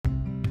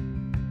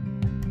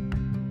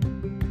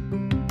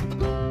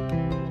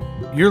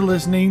You're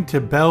listening to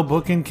Bell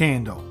Book and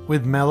Candle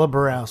with Mela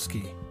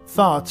Borowski.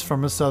 Thoughts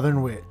from a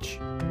Southern Witch.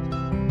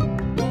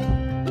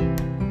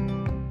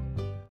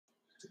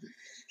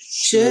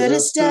 Should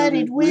have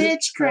studied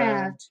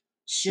witchcraft.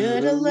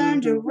 Should have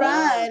learned to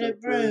ride a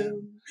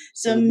broom.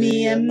 So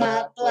me and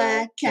my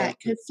black cat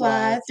could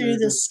fly through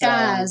the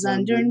skies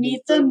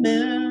underneath the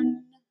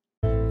moon.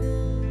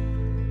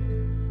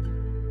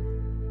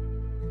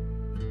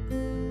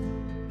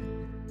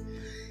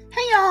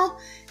 Hey y'all,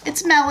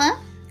 it's Mela.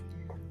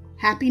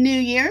 Happy New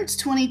Year, it's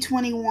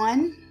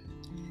 2021.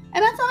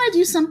 And I thought I'd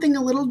do something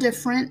a little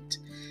different.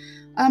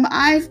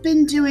 I've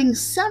been doing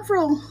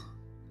several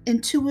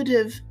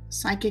intuitive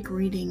psychic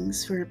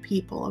readings for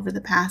people over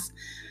the past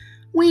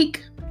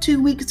week,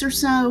 2 weeks or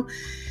so.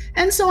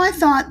 And so I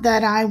thought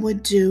that I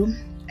would do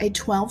a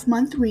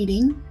 12-month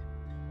reading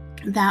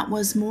that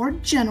was more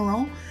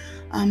general,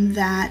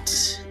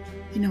 that,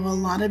 a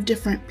lot of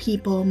different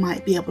people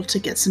might be able to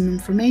get some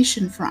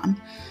information from.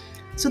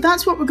 So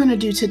that's what we're going to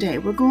do today.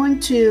 We're going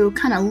to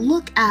kind of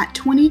look at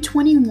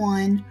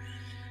 2021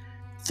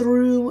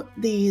 through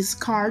these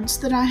cards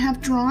that I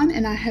have drawn,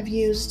 and I have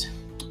used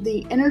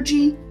the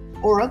Energy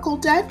Oracle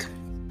deck,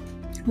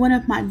 one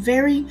of my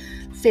very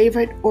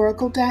favorite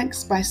Oracle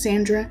decks by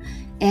Sandra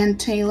Ann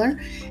Taylor,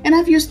 and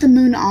I've used the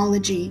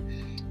Moonology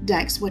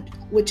decks,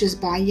 which is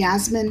by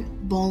Yasmin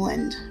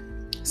Boland.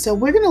 So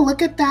we're going to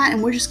look at that,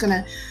 and we're just going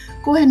to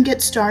go ahead and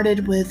get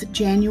started with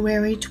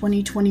January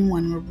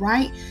 2021. We're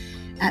right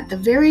at the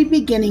very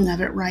beginning of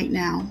it right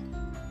now.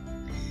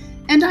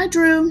 And I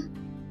drew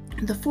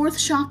the fourth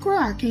chakra,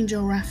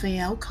 Archangel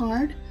Raphael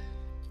card,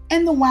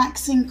 and the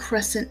waxing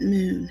crescent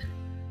moon.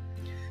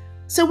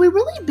 So we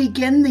really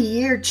begin the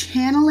year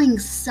channeling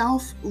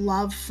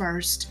self-love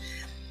first,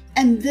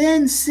 and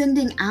then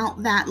sending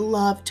out that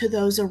love to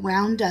those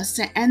around us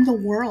and the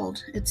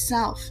world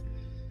itself.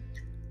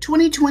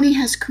 2020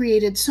 has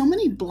created so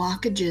many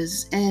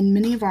blockages in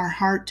many of our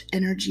heart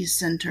energy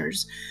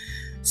centers.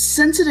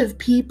 Sensitive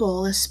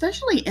people,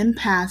 especially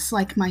empaths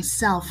like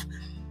myself,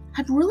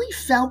 had really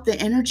felt the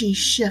energy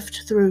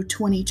shift through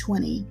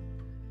 2020.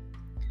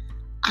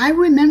 I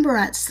remember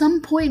at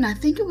some point, I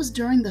think it was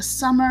during the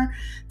summer,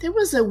 there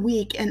was a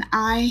week and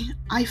I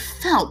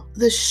felt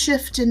the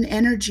shift in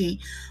energy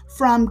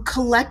from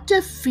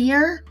collective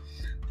fear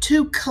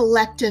to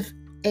collective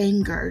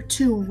anger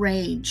to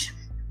rage.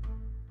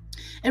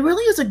 It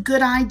really is a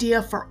good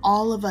idea for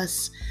all of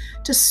us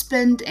to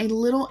spend a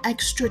little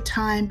extra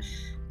time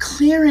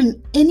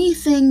clearing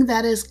anything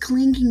that is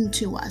clinging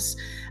to us,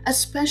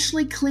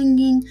 especially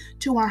clinging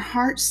to our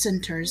heart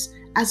centers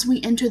as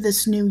we enter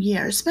this new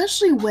year,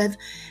 especially with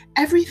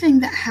everything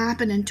that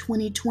happened in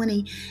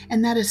 2020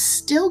 and that is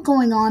still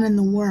going on in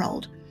the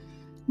world.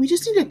 We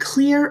just need to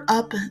clear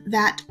up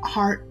that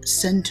heart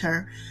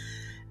center.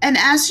 And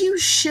as you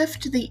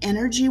shift the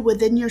energy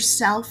within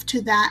yourself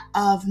to that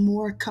of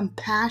more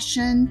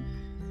compassion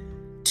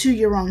to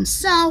your own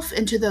self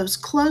and to those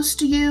close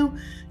to you,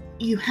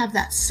 you have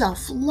that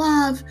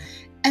self-love,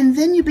 and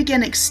then you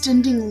begin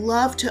extending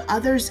love to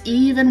others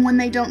even when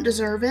they don't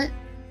deserve it.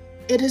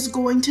 It is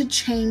going to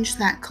change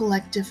that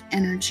collective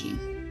energy.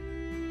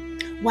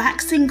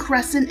 Waxing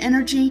crescent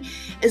energy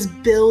is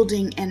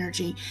building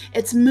energy.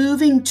 It's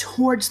moving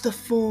towards the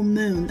full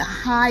moon, the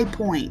high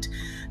point.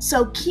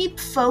 So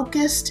keep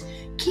focused,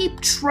 keep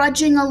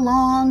trudging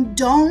along,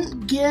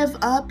 don't give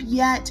up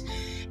yet.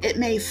 It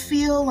may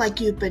feel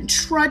like you've been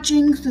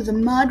trudging through the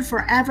mud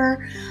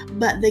forever,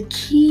 but the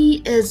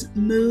key is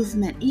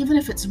movement. Even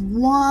if it's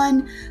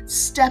one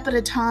step at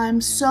a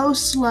time, so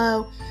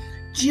slow,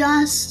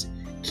 just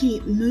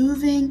keep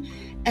moving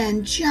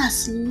and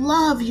just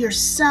love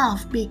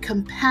yourself. Be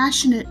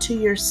compassionate to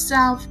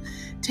yourself.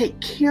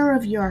 Take care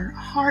of your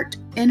heart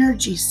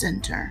energy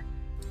center.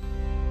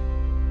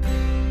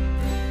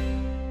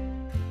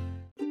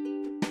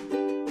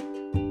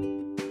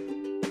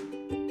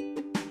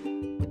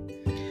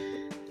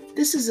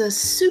 This is a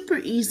super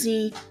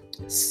easy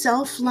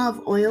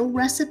self-love oil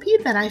recipe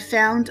that I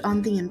found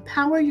on the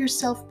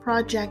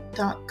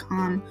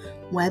empoweryourselfproject.com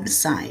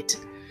website.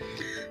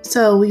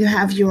 So you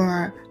have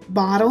your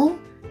bottle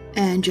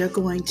and you're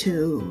going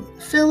to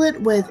fill it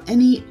with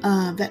any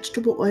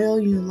vegetable oil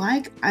you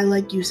like. I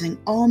like using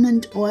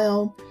almond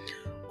oil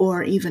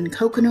or even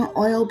coconut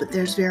oil, but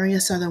there's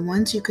various other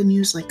ones you can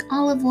use like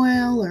olive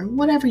oil or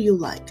whatever you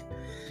like.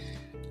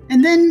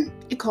 And then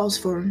it calls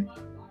for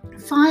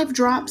 5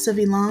 drops of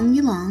ylang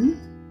ylang,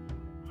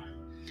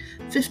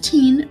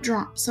 15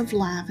 drops of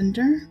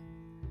lavender,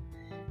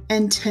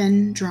 and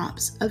 10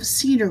 drops of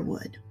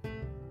cedarwood.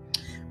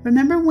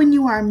 Remember, when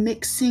you are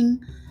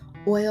mixing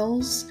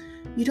oils,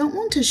 you don't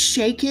want to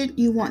shake it.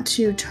 You want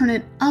to turn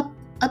it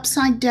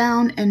upside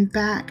down and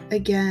back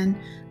again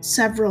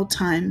several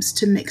times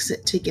to mix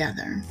it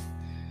together.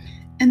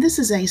 And this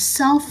is a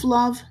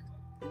self-love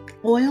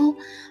oil.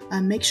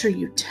 Make sure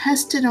you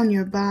test it on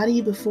your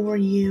body before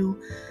you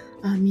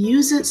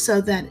use it so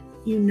that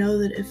you know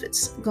that if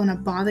it's going to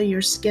bother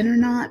your skin or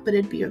not. But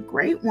it'd be a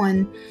great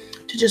one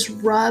to just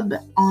rub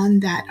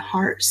on that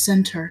heart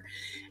center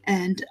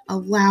and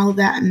allow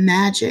that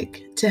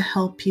magic to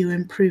help you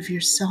improve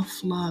your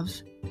self-love.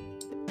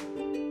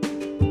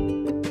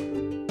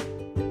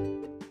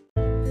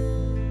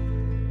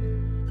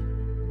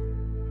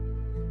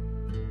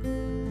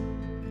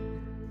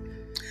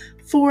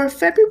 For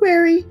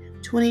February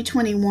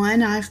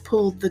 2021, I've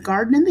pulled the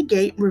Garden and the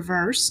Gate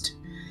reversed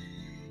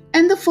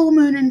and the Full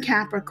Moon in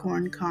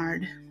Capricorn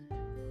card.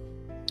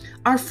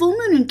 Our Full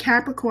Moon in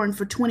Capricorn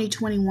for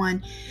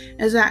 2021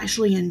 is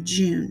actually in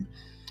June.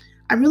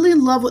 I really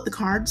love what the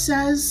card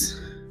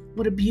says.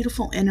 What a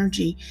beautiful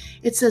energy.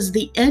 It says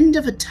the end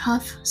of a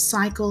tough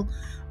cycle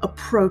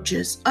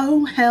approaches.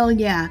 Oh, hell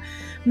yeah.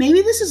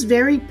 Maybe this is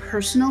very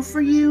personal for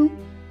you.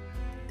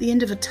 The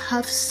end of a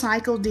tough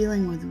cycle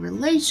dealing with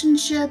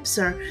relationships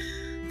or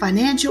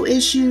financial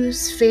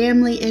issues,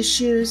 family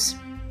issues.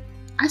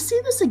 I see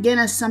this again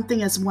as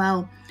something as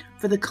well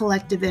for the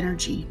collective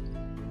energy.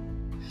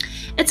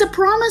 It's a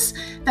promise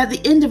that the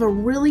end of a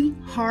really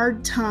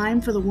hard time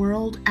for the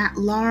world at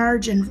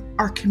large and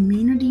our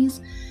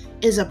communities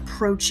is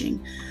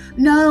approaching.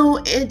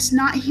 No, it's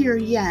not here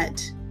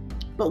yet,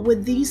 but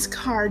with these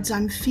cards,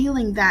 I'm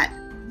feeling that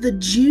the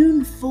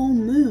June full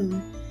moon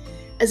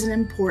is an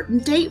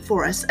important date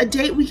for us, a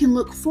date we can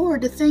look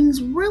forward to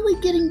things really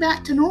getting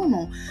back to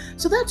normal.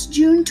 So that's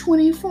June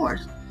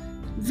 24th,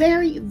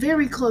 very,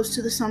 very close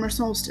to the summer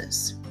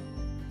solstice.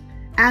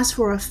 As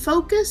for a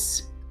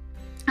focus,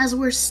 as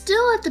we're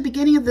still at the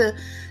beginning of the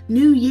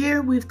new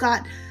year, we've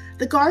got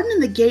the Garden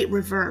and the Gate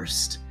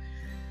reversed.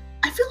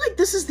 I feel like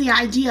this is the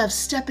idea of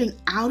stepping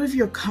out of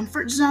your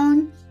comfort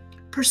zone,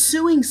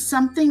 pursuing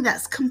something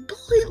that's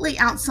completely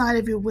outside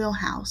of your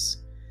wheelhouse.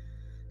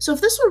 So if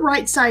this were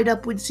right side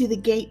up, we'd see the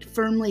gate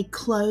firmly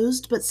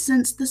closed. But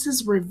since this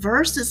is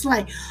reversed, it's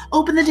like,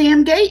 open the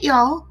damn gate,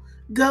 y'all.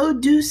 Go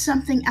do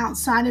something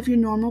outside of your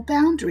normal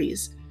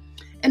boundaries.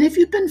 And if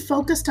you've been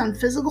focused on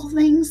physical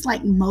things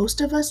like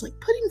most of us, like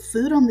putting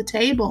food on the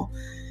table,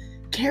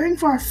 caring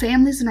for our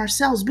families and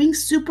ourselves, being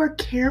super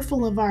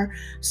careful of our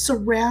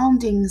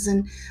surroundings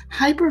and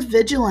hyper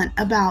vigilant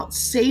about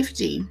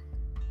safety,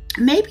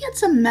 maybe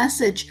it's a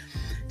message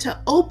to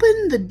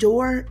open the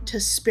door to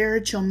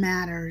spiritual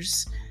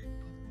matters.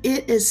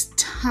 It is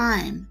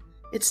time.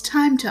 It's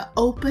time to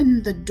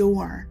open the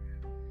door.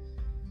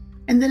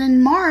 And then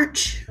in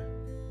March,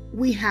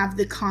 we have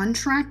the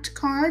Contract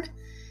card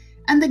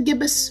and the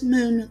Gibbous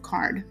Moon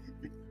card.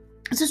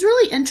 This is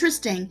really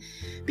interesting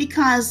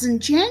because in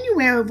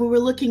January, we were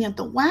looking at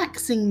the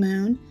waxing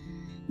moon.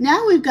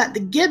 Now we've got the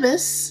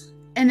gibbous,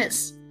 and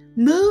it's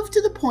moved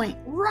to the point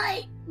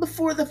right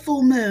before the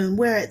full moon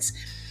where it's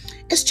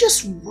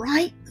just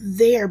right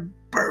there,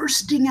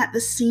 bursting at the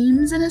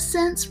seams in a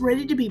sense,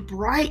 ready to be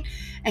bright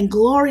and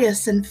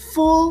glorious and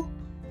full.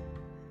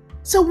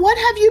 So what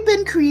have you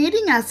been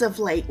creating as of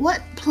late?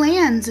 What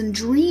plans and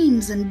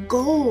dreams and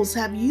goals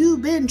have you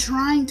been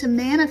trying to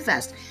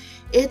manifest?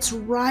 It's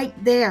right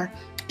there.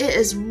 It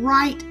is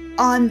right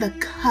on the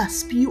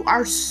cusp. You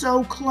are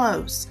so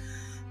close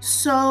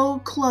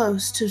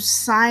to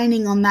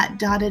signing on that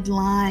dotted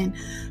line,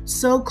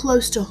 so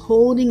close to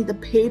holding the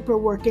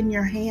paperwork in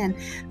your hand,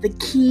 the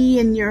key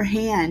in your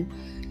hand.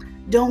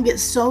 Don't get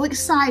so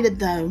excited,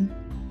 though,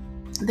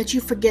 that you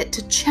forget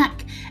to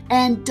check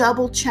and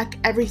double check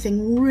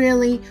everything.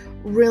 Really,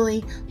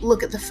 really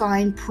look at the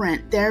fine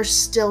print. There's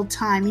still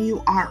time.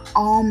 You are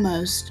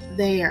almost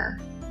there.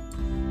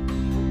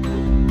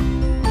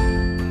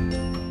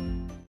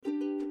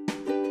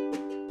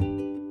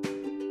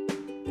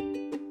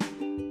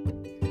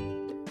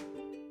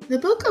 The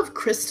Book of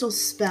Crystal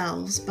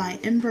Spells by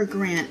Ember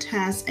Grant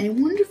has a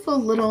wonderful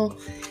little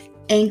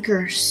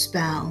anchor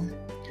spell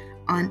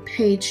on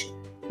page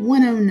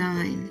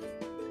 109.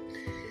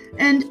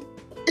 And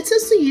it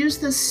says to use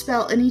this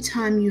spell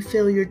anytime you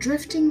feel you're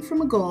drifting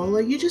from a goal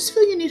or you just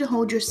feel you need to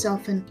hold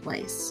yourself in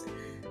place.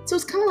 So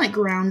it's kind of like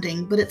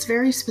grounding, but it's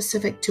very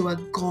specific to a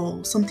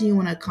goal, something you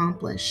want to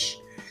accomplish.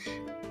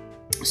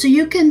 So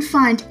you can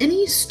find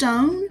any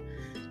stone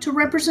to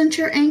represent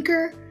your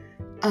anchor.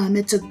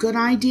 It's a good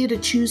idea to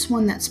choose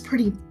one that's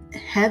pretty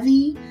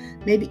heavy,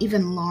 maybe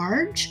even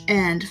large,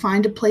 and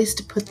find a place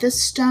to put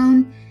this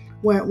stone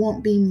where it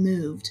won't be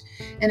moved.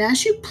 And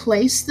as you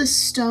place this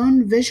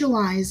stone,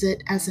 visualize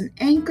it as an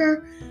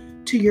anchor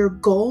to your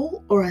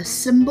goal or a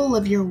symbol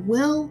of your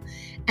will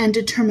and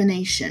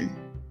determination.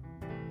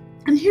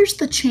 And here's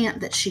the chant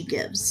that she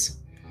gives.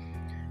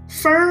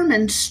 Firm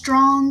and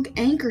strong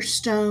anchor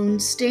stone,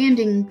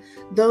 standing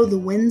though the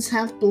winds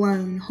have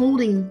blown,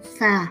 holding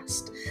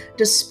fast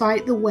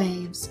despite the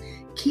waves,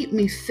 keep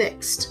me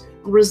fixed,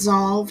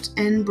 resolved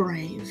and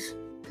brave.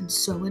 And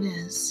so it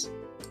is.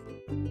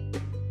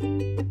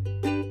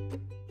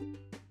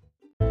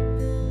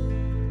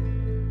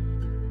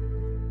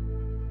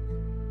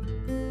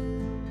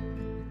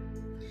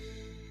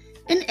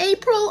 In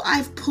April,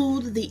 I've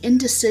pulled the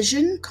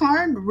Indecision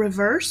card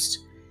reversed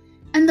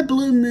and the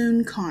Blue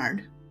Moon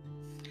card.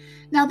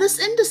 Now, this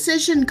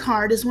Indecision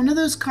card is one of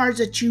those cards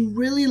that you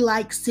really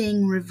like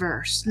seeing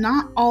reversed.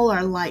 Not all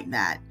are like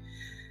that.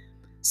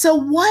 So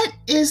what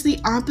is the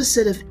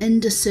opposite of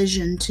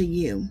indecision to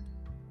you?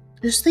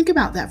 Just think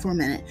about that for a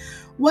minute.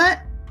 What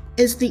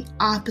is the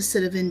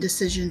opposite of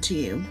indecision to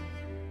you?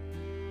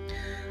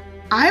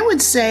 I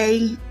would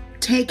say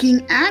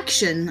taking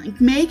action,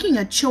 like making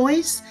a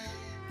choice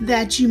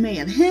that you may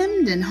have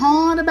hemmed and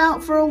hawed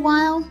about for a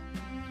while.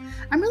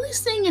 I'm really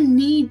seeing a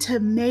need to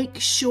make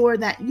sure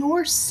that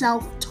your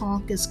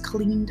self-talk is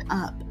cleaned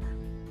up.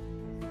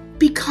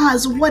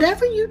 Because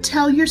whatever you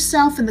tell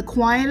yourself in the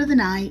quiet of the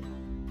night,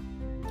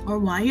 or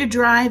while you're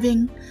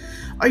driving,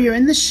 or you're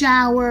in the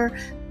shower,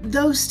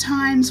 those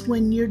times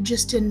when you're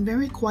just in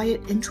very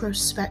quiet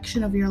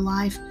introspection of your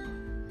life,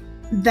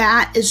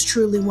 that is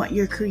truly what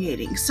you're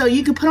creating. So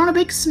you can put on a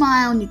big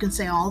smile and you can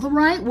say all the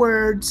right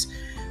words,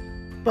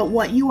 but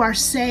what you are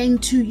saying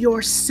to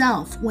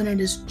yourself when it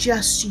is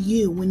just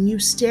you, when you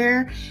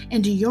stare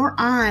into your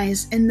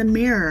eyes in the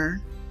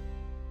mirror,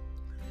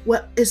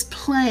 what is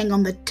playing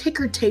on the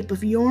ticker tape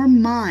of your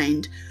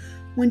mind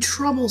when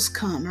troubles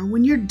come, or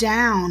when you're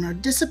down or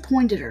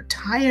disappointed or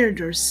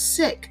tired or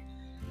sick,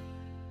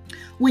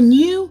 when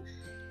you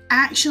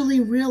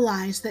actually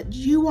realize that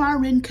you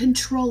are in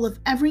control of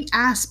every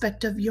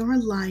aspect of your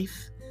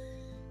life,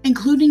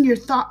 including your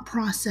thought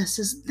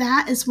processes,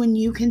 that is when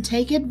you can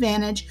take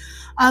advantage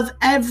of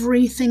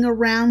everything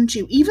around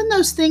you. Even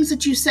those things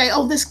that you say,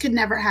 oh, this could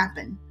never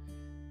happen.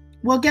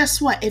 Well, guess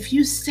what? If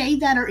you say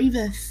that or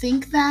even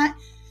think that,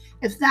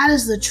 if that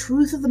is the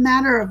truth of the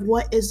matter of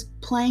what is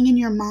playing in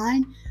your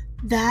mind,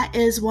 that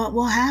is what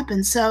will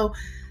happen. So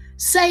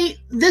say,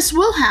 this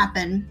will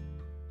happen.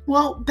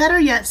 Well, better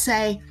yet,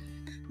 say,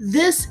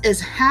 this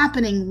is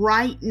happening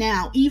right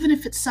now, even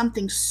if it's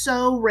something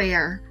so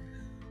rare,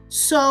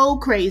 so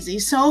crazy,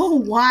 so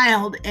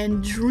wild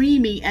and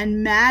dreamy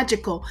and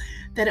magical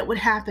that it would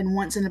happen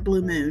once in a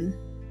blue moon.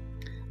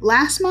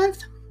 Last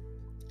month,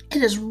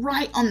 it is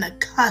right on the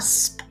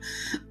cusp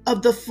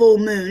of the full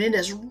moon. It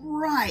is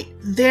right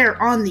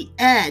there on the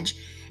edge.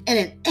 And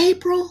in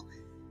April,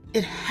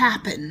 it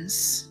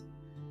happens.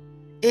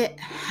 It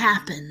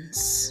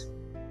happens.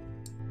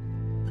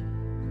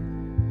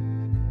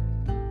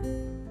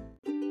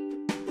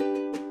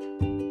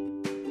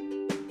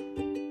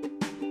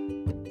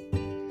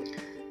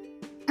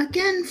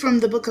 Again, from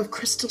the book of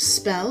Crystal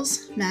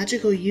Spells,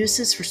 Magical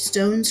Uses for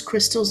Stones,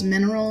 Crystals,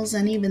 Minerals,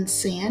 and even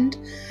Sand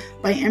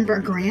by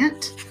Ember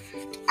Grant,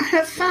 I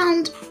have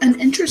found an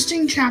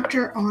interesting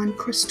chapter on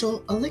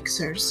crystal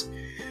elixirs.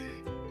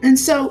 And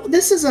so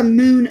this is a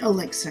moon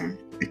elixir.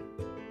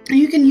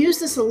 You can use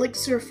this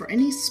elixir for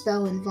any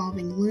spell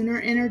involving lunar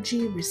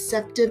energy,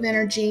 receptive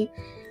energy,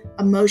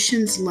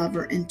 emotions, love,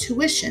 or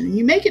intuition. And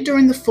you make it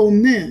during the full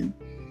moon.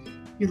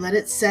 You let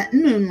it set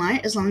in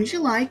moonlight as long as you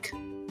like,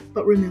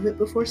 but remove it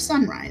before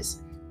sunrise.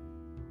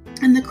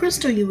 And the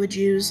crystal you would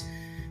use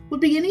would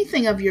be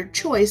anything of your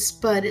choice,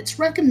 but it's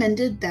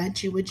recommended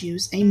that you would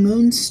use a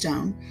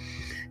moonstone.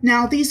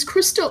 Now, these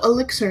crystal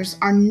elixirs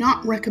are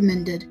not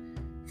recommended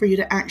for you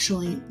to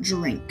actually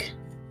drink,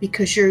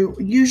 because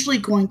you're usually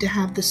going to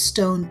have the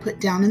stone put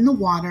down in the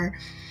water,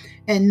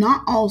 and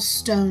not all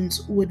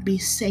stones would be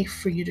safe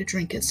for you to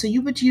drink it. So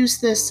you would use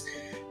this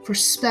for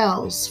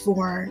spells,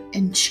 for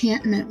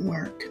enchantment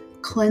work,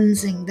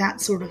 cleansing, that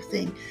sort of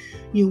thing.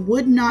 You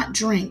would not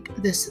drink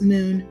this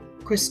moon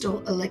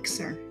crystal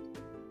elixir.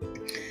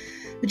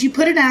 But you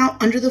put it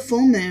out under the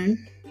full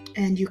moon,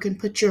 and you can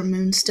put your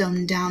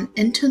moonstone down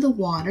into the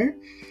water,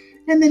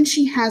 and then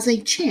she has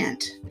a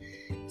chant.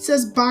 It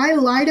says, by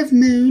light of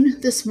moon,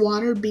 this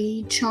water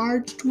be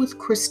charged with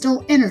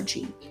crystal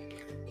energy.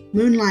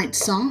 Moonlight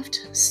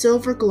soft,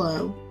 silver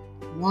glow,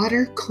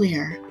 water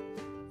clear,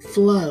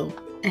 flow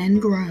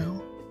and grow.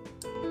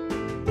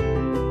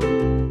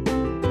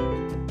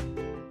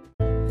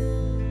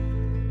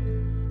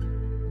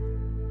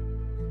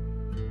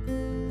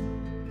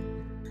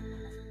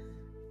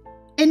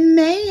 In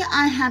May,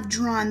 I have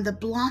drawn the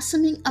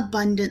Blossoming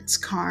Abundance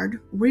card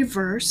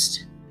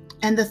reversed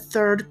and the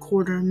third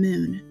quarter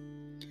moon.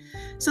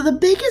 So the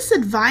biggest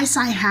advice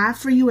I have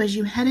for you as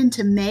you head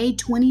into May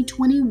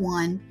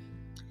 2021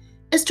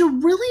 is to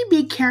really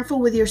be careful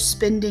with your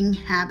spending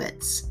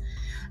habits.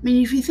 I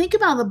mean, if you think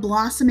about the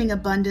Blossoming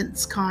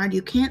Abundance card,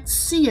 you can't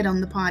see it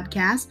on the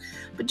podcast,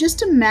 but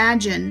just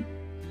imagine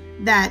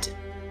that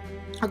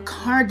a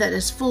card that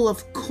is full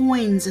of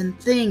coins and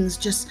things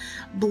just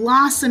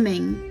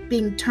blossoming,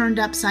 being turned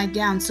upside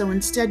down. So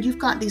instead, you've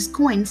got these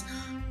coins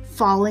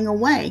falling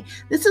away.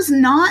 This is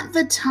not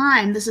the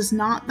time, this is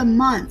not the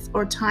month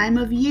or time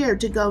of year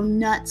to go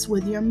nuts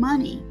with your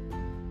money.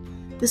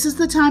 This is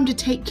the time to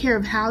take care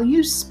of how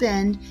you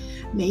spend,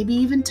 maybe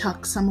even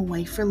tuck some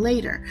away for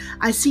later.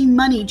 I see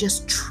money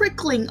just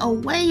trickling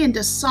away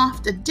into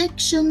soft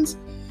addictions,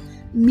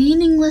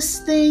 meaningless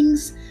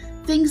things,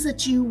 things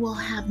that you will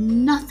have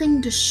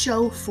nothing to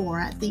show for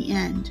at the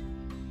end.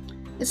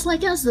 It's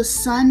like as the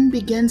sun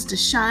begins to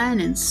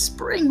shine and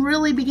spring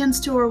really begins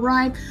to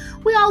arrive,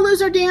 we all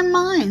lose our damn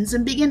minds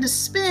and begin to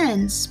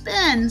spend.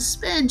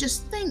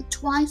 Just think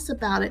twice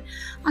about it.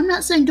 I'm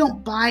not saying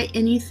don't buy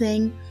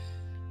anything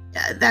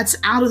that's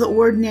out of the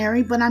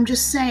ordinary, but I'm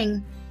just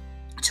saying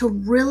to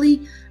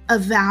really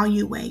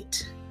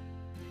evaluate.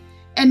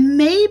 And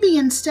maybe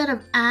instead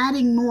of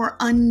adding more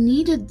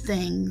unneeded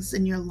things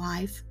in your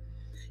life,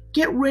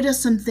 get rid of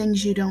some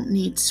things you don't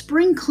need.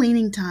 Spring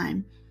cleaning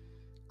time.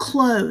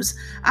 Clothes.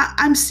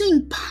 I'm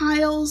seeing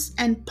piles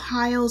and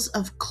piles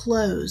of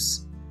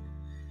clothes.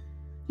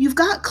 You've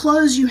got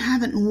clothes you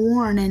haven't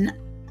worn in,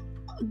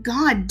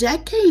 God,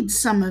 decades,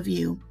 some of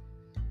you.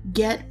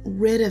 Get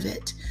rid of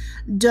it.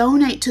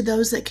 Donate to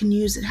those that can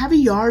use it. Have a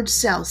yard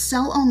sale.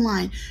 Sell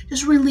online.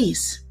 Just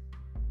release.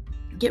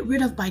 Get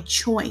rid of by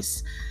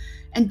choice.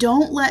 And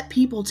don't let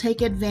people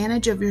take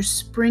advantage of your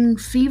spring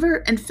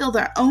fever and fill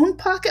their own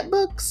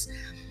pocketbooks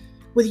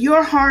with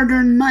your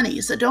hard-earned money.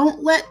 So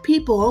don't let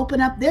people open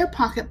up their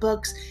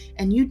pocketbooks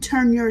and you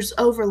turn yours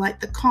over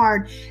like the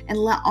card and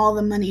let all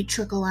the money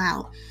trickle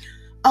out.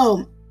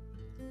 Oh,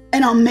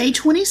 and on May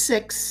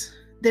 26th,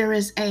 there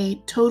is a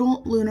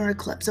total lunar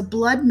eclipse, a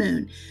blood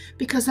moon,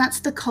 because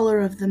that's the color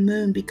of the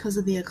moon because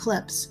of the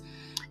eclipse.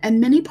 And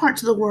many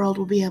parts of the world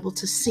will be able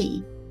to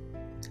see.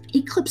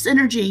 Eclipse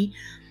energy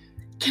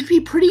can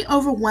be pretty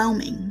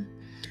overwhelming.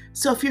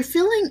 So if you're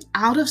feeling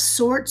out of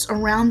sorts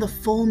around the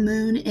full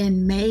moon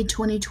in May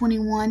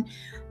 2021,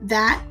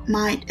 that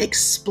might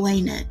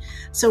explain it.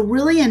 So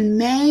really in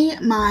May,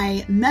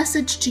 my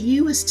message to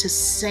you is to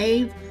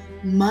save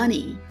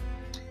money.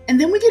 And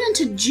then we get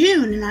into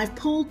June, and I've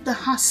pulled the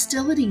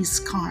hostilities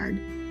card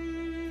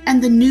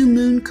and the new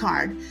moon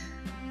card.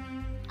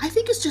 I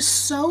think it's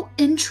just so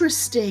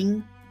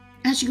interesting.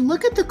 As you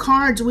look at the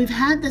cards, we've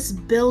had this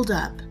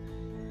buildup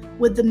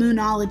with the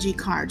moonology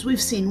cards.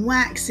 We've seen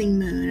waxing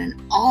moon and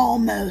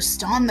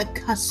almost on the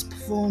cusp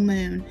full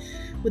moon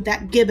with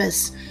that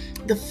gibbous,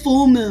 the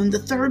full moon, the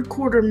third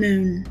quarter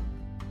moon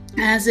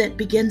as it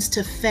begins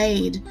to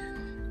fade.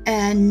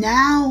 And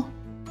now,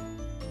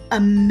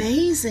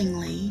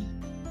 amazingly,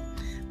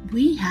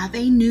 we have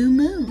a new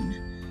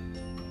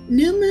moon.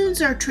 New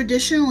moons are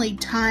traditionally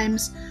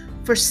times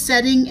for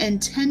setting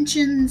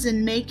intentions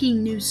and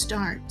making new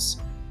starts.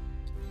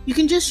 You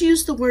can just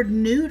use the word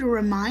new to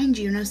remind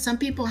you. Some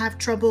people have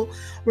trouble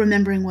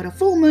remembering what a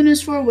full moon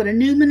is for, what a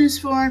new moon is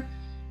for.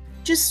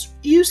 Just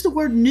use the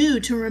word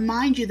new to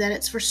remind you that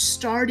it's for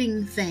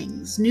starting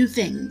things, new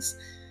things.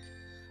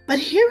 But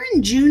here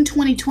in June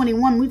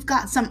 2021, we've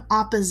got some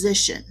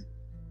opposition.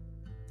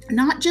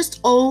 Not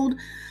just old,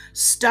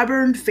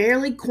 stubborn,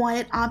 fairly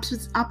quiet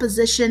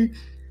opposition.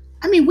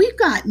 I mean, we've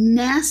got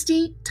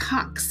nasty,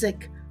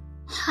 toxic,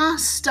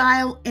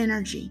 hostile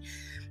energy,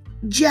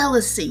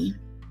 jealousy,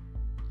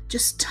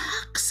 just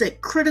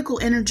toxic, critical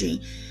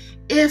energy.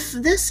 If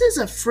this is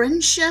a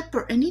friendship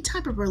or any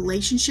type of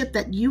relationship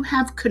that you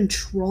have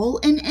control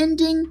in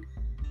ending,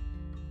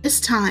 it's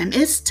time.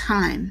 It's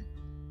time.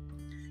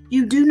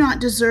 You do not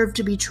deserve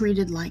to be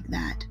treated like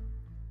that.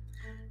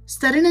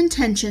 Set an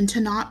intention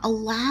to not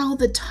allow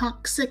the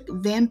toxic,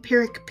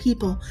 vampiric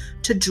people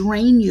to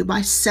drain you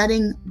by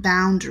setting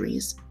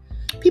boundaries.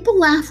 People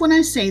laugh when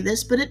I say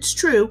this, but it's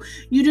true.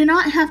 You do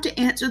not have to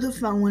answer the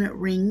phone when it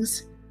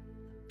rings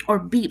or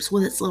beeps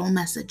with its little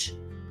message.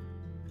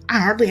 I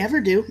hardly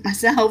ever do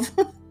myself.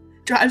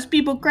 Drives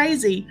people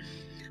crazy.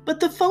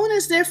 But the phone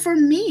is there for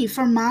me,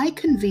 for my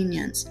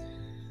convenience.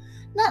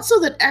 Not so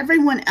that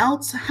everyone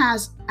else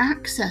has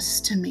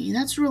access to me.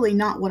 That's really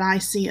not what I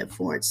see it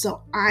for. It's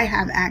so I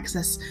have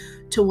access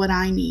to what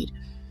I need.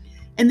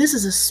 And this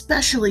is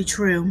especially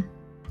true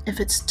if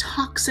it's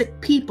toxic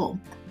people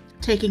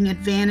taking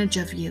advantage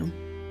of you,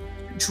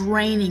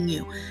 draining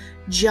you.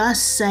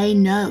 Just say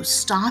no.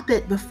 Stop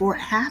it before it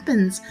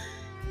happens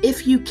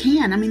if you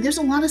can. I mean, there's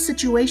a lot of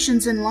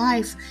situations in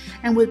life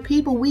and with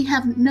people we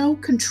have no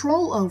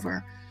control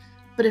over.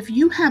 But if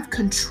you have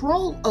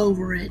control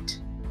over it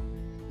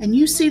and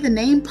you see the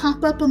name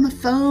pop up on the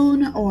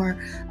phone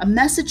or a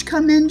message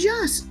come in,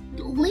 just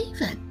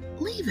leave it.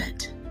 Leave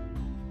it.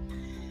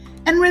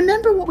 And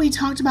remember what we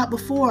talked about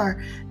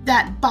before,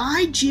 that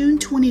by June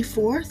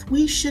 24th,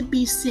 we should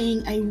be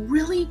seeing a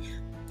really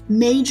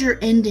major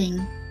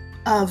ending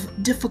of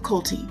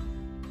difficulty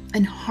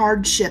and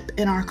hardship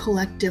in our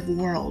collective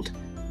world.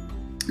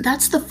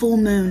 That's the full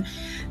moon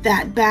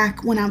that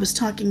back when I was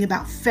talking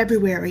about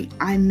February,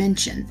 I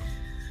mentioned.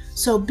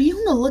 So be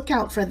on the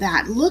lookout for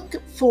that. Look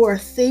for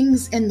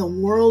things in the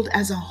world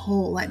as a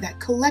whole, like that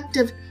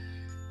collective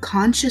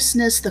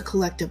consciousness, the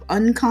collective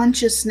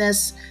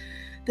unconsciousness,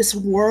 this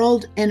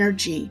world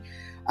energy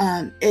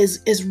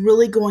is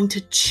really going to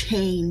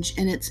change,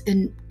 and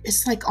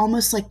it's like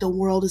almost like the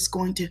world is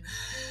going to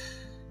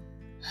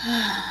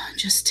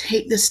just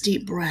take this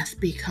deep breath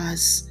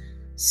because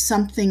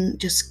something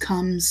just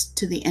comes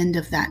to the end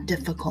of that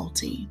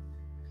difficulty.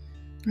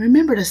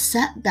 Remember to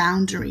set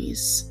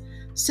boundaries.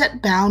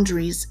 Set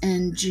boundaries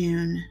in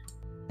June.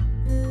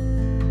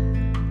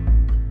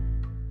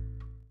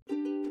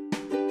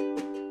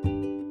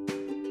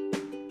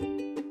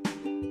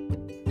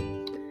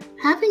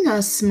 Having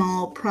a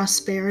small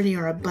prosperity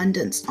or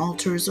abundance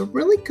altar is a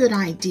really good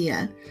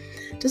idea.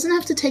 It doesn't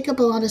have to take up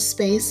a lot of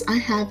space. I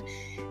have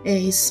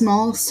a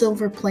small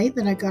silver plate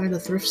that I got at a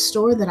thrift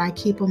store that I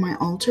keep on my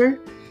altar.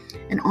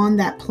 And on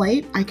that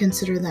plate, I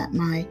consider that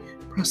my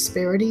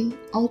prosperity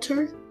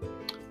altar.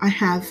 I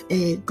have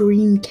a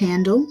green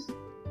candle.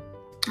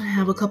 I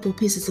have a couple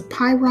pieces of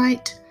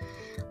pyrite.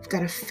 I've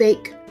got a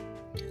fake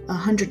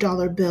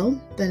 $100 bill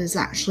that is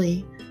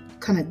actually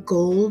kind of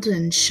gold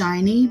and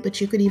shiny, but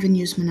you could even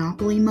use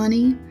Monopoly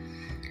money.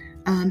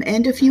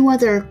 And a few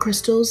other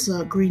crystals,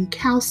 green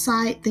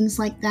calcite, things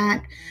like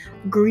that.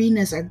 Green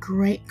is a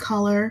great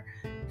color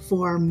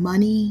for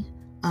money,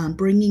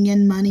 bringing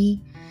in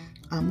money.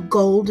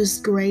 Gold is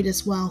great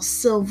as well.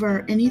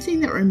 Silver, anything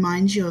that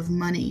reminds you of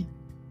money.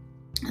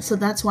 So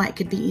that's why it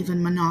could be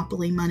even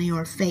Monopoly money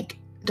or fake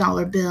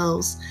dollar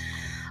bills.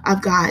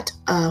 I've got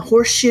a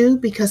horseshoe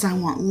because I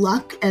want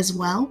luck as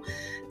well,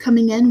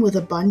 coming in with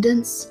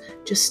abundance.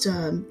 Just,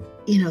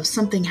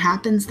 something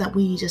happens that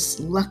we just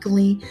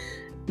luckily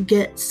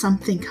get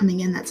something coming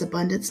in that's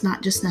abundance,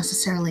 not just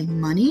necessarily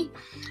money.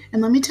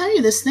 And let me tell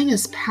you, this thing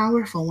is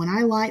powerful. When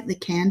I light the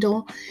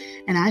candle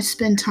and I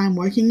spend time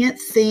working it,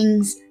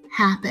 things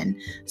happen.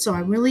 So I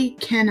really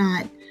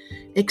cannot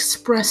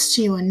express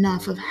to you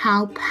enough of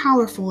how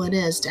powerful it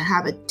is to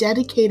have a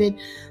dedicated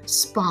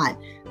spot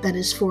that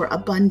is for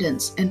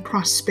abundance and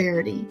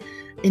prosperity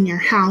in your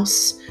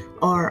house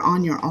or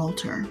on your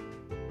altar.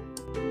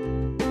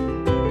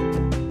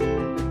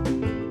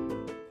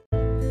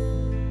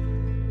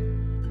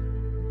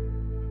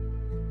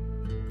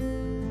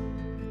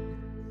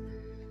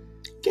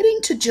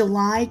 Getting to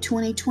July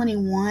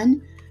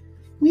 2021,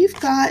 we've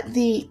got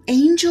the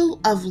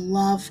Angel of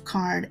Love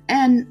card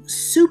and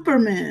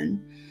Supermoon.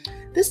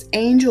 This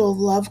Angel of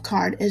Love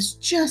card is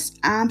just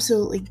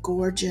absolutely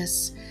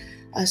gorgeous.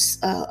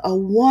 A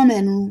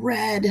woman,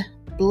 red,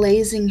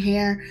 blazing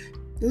hair.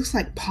 It looks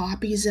like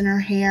poppies in her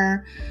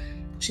hair.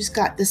 She's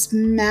got this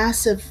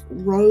massive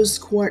rose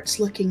quartz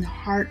looking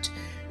heart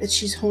that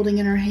she's holding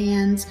in her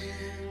hands.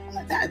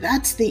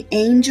 That's the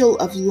Angel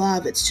of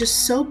Love. It's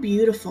just so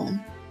beautiful.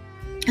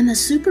 And the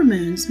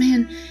supermoons,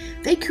 man,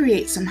 they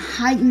create some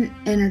heightened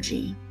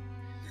energy.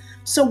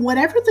 So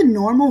whatever the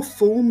normal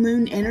full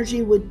moon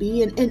energy would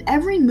be, and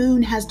every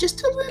moon has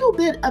just a little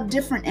bit of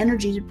different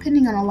energy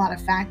depending on a lot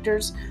of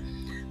factors,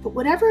 but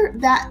whatever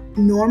that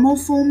normal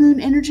full moon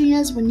energy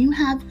is, when you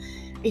have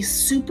a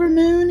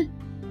supermoon,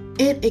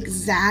 it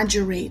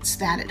exaggerates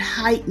that, it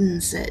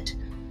heightens it.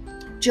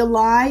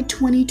 July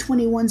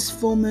 2021's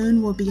full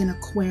moon will be in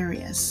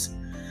Aquarius.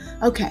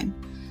 Okay,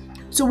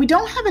 so we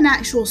don't have an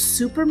actual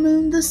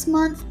supermoon this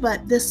month,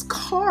 but this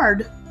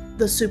card,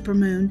 the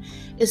supermoon,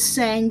 is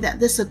saying that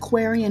this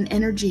Aquarian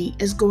energy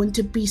is going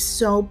to be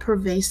so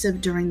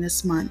pervasive during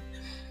this month.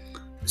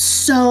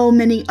 So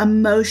many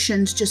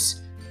emotions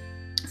just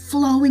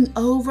flowing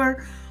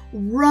over,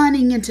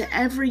 running into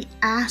every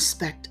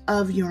aspect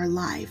of your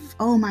life.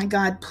 Oh my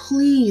God,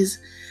 please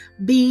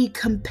be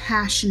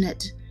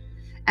compassionate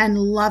and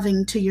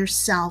loving to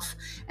yourself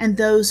and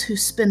those who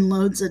spend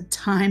loads of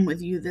time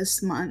with you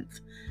this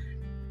month.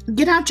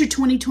 Get out your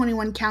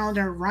 2021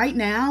 calendar right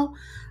now.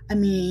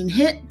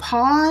 Hit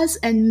pause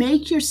and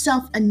make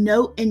yourself a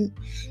note in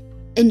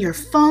your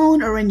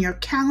phone or in your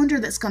calendar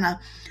that's going to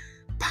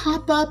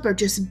pop up or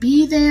just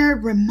be there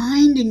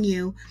reminding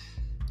you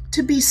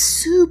to be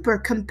super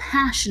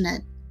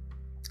compassionate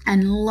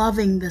and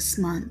loving this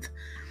month.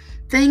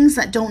 Things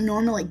that don't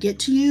normally get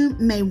to you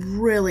may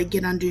really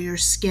get under your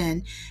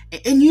skin,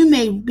 and you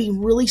may be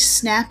really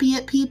snappy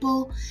at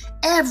people.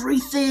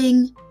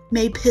 Everything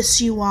may piss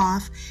you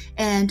off,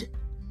 and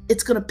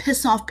it's going to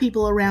piss off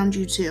people around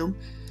you too.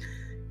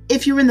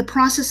 If you're in the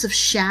process of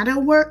shadow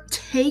work,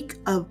 take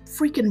a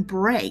freaking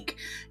break.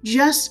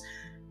 Just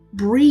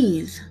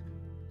breathe.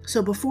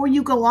 So before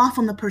you go off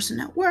on the person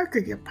at work or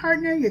your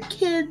partner, your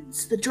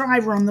kids, the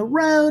driver on the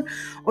road,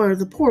 or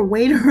the poor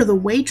waiter or the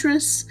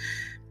waitress,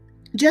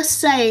 just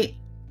say,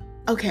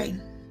 okay,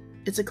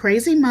 it's a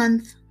crazy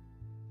month.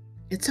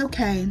 It's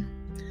okay.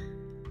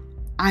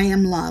 I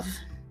am love.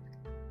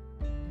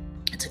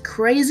 It's a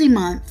crazy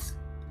month.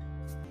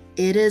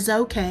 It is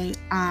okay.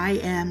 I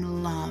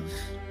am love.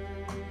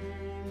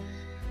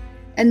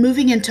 And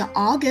moving into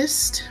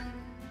August,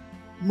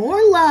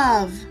 more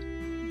love.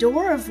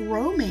 Door of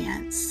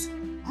Romance.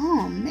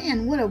 Oh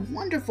man, what a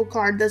wonderful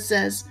card this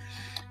is.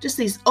 Just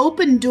these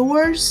open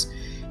doors,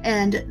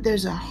 and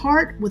there's a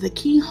heart with a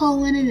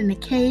keyhole in it in a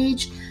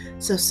cage.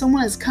 So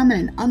someone is coming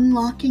and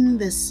unlocking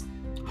this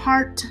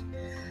heart,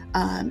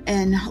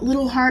 and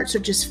little hearts are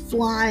just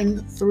flying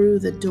through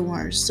the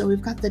doors. So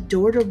we've got the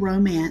door to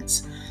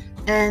romance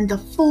and the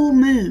full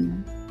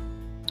moon.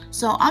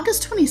 So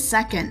August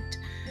 22nd,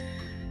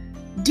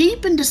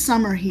 deep into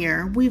summer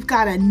here, we've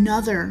got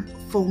another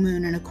full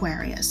moon in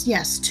Aquarius.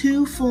 Yes,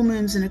 2 full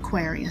moons in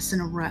Aquarius in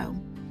a row.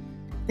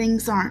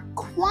 Things aren't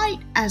quite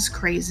as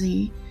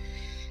crazy.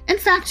 In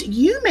fact,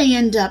 you may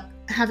end up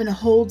having to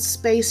hold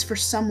space for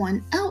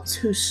someone else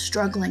who's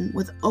struggling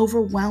with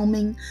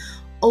overwhelming,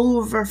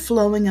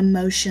 overflowing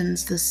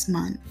emotions this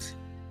month.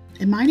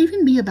 It might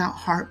even be about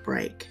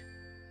heartbreak.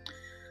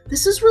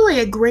 This is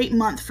really a great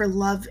month for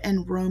love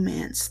and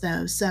romance,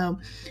 though. So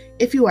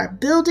if you are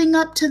building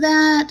up to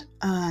that,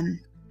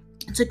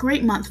 it's a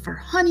great month for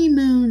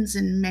honeymoons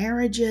and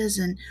marriages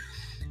and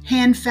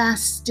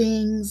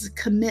handfastings,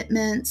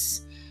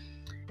 commitments.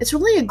 It's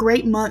really a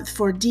great month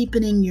for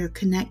deepening your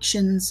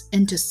connections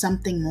into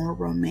something more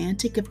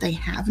romantic if they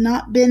have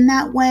not been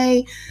that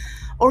way,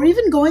 or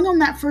even going on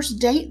that first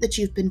date that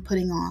you've been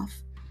putting off.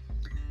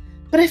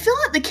 But I feel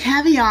like the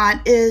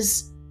caveat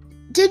is,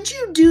 did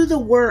you do the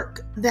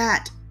work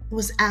that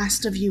was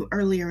asked of you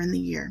earlier in the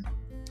year?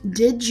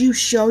 Did you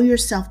show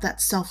yourself that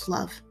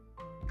self-love,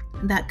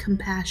 that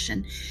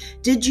compassion?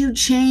 Did you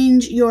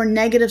change your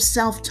negative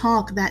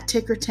self-talk, that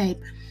ticker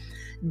tape?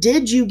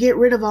 Did you get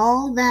rid of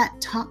all that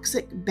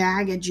toxic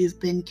baggage you've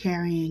been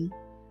carrying?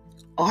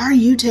 Are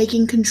you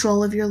taking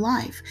control of your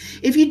life?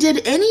 If you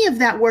did any of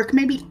that work,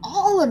 maybe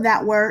all of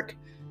that work,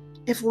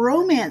 if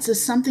romance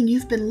is something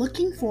you've been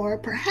looking for,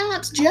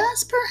 perhaps,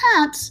 just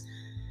perhaps,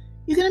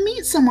 you're going to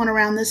meet someone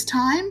around this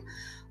time,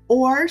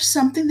 or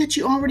something that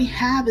you already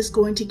have is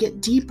going to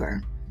get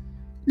deeper.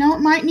 Now,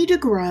 it might need to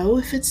grow.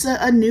 If it's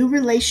a new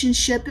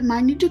relationship, it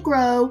might need to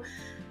grow.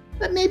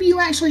 But maybe you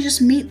actually just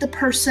meet the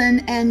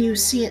person and you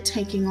see it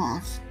taking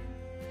off.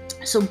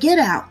 So get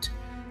out,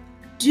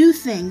 do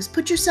things,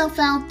 put yourself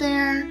out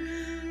there,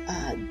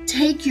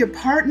 take your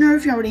partner,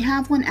 if you already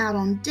have one, out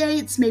on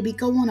dates, maybe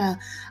go on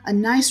a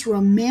nice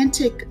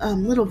romantic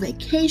little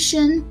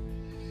vacation.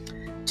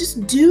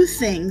 Just do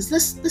things.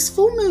 This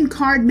full moon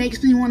card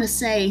makes me want to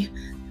say,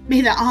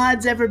 may the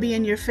odds ever be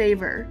in your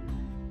favor.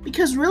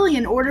 Because really,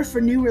 in order for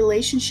new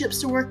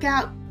relationships to work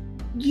out,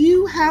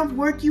 you have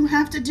work you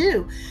have to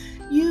do.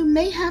 You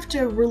may have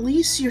to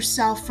release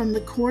yourself from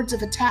the cords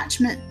of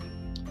attachment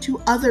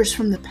to others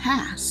from the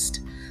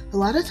past. A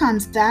lot of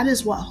times that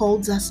is what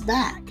holds us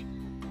back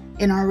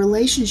in our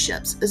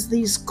relationships, is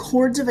these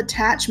cords of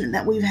attachment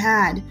that we've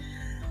had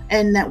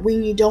and that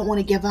we don't want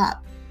to give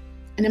up.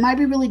 And it might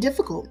be really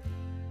difficult.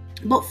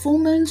 But full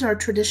moons are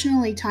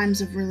traditionally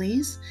times of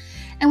release,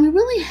 and we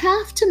really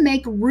have to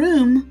make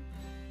room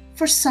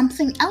for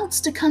something else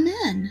to come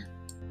in.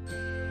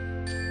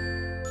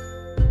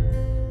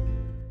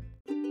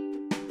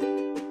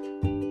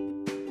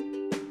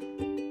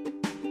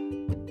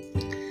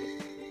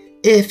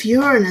 If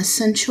you're an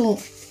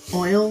essential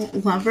oil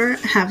lover,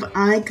 have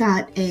I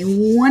got a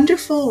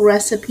wonderful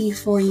recipe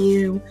for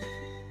you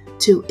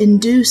to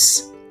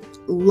induce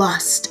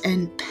lust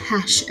and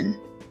passion.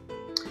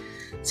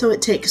 So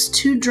it takes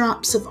 2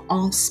 drops of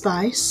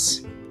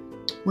allspice,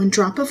 1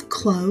 drop of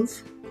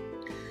clove,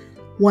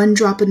 1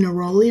 drop of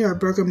neroli or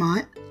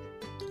bergamot,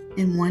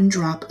 and 1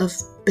 drop of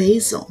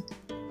basil.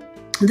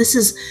 This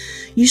is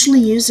usually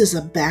used as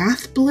a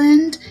bath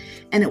blend,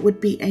 and it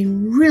would be a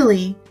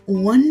really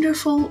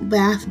wonderful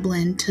bath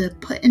blend to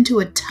put into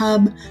a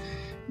tub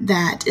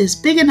that is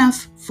big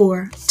enough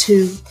for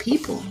 2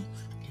 people.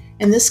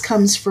 And this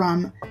comes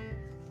from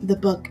the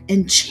book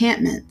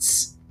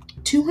Enchantments,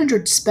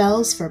 200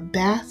 Spells for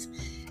Bath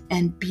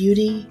and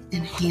Beauty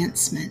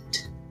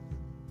Enhancement.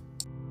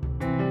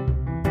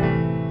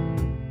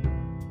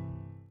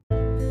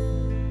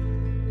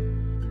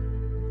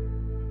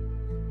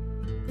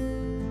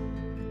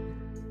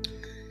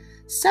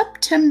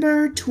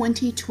 September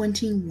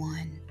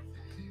 2021.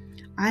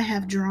 I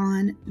have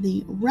drawn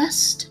the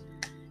Rest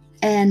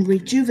and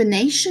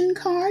Rejuvenation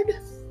card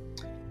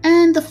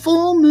and the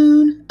Full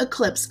Moon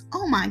Eclipse.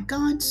 Oh my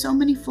God, so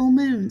many full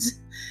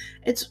moons.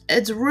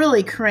 It's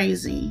really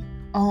crazy,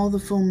 all the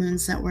full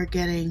moons that we're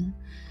getting.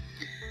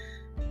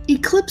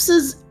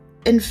 Eclipses,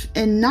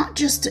 and not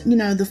just,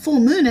 the full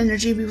moon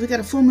energy, but we've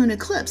got a full moon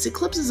eclipse.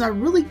 Eclipses are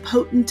really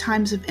potent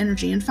times of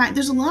energy. In fact,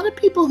 there's a lot of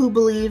people who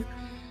believe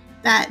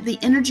that the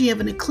energy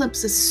of an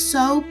eclipse is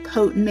so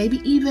potent,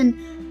 maybe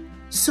even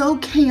so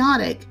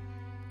chaotic,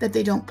 that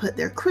they don't put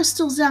their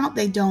crystals out,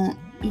 they don't,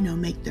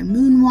 make their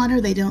moon water,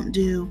 they don't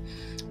do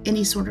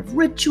any sort of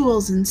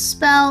rituals and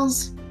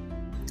spells.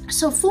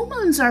 So full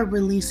moons are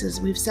releases.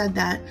 We've said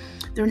that.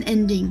 They're an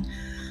ending.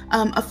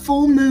 A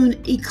full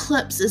moon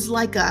eclipse is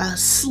like a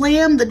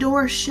slam the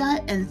door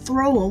shut and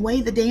throw away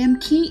the damn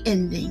key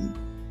ending.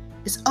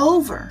 It's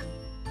over.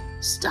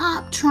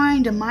 Stop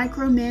trying to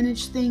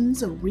micromanage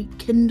things or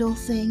rekindle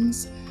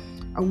things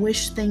or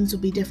wish things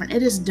will be different.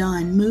 It is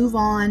done. Move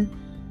on.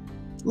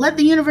 Let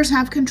the universe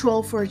have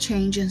control for a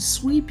change and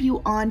sweep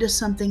you onto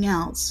something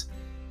else.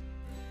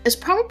 It's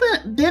probably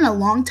been a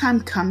long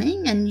time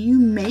coming, and you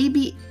may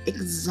be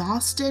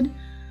exhausted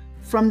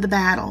from the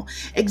battle,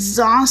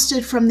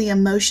 exhausted from the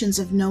emotions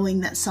of knowing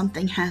that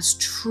something has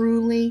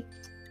truly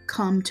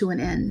come to an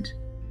end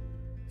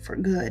for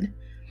good.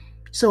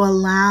 So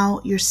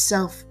allow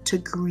yourself to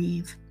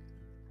grieve.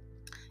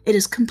 It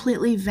is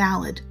completely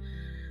valid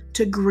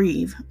to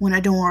grieve when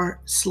a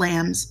door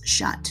slams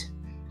shut.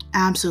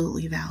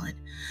 Absolutely valid.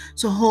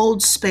 So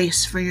hold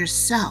space for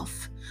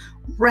yourself.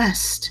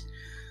 Rest,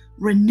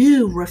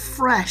 renew,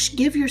 refresh.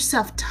 Give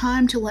yourself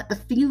time to let the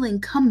feeling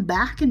come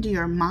back into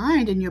your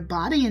mind and your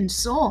body and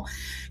soul.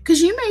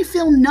 Because you may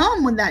feel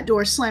numb when that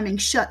door slamming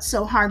shut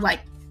so hard,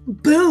 like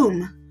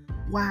boom.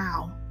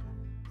 Wow.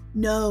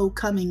 No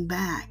coming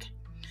back.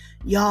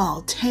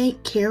 Y'all,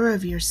 take care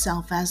of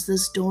yourself as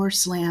this door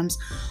slams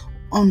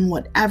on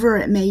whatever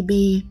it may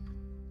be.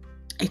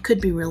 It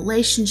could be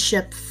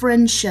relationship,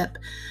 friendship,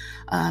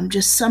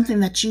 just something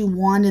that you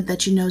wanted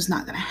that you know is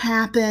not going to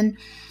happen.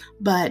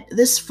 But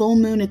this full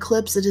moon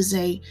eclipse, it is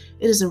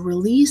a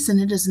release,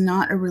 and it is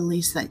not a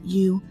release that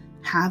you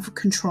have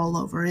control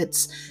over.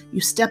 It's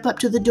you step up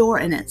to the door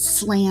and it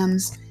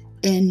slams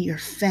in your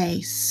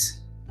face.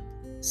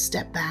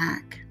 Step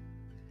back.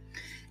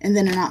 And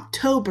then in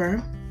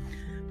October,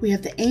 we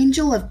have the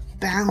Angel of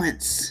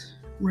Balance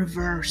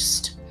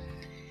reversed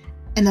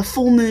and the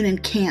full moon in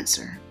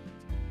Cancer.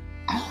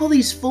 All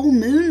these full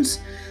moons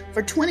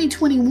for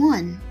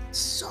 2021,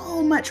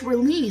 so much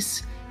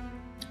release.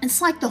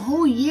 It's like the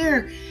whole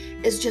year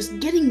is just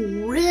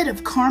getting rid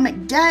of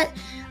karmic debt,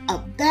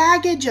 of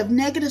baggage, of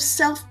negative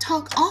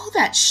self-talk, all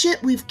that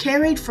shit we've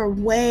carried for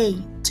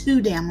way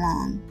too damn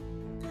long.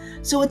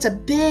 So it's a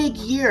big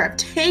year of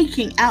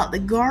taking out the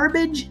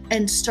garbage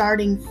and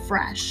starting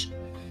fresh.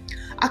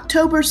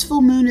 October's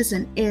full moon is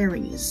in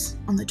Aries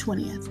on the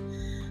 20th.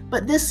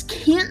 But this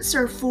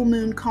Cancer full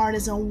moon card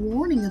is a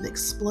warning of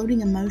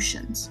exploding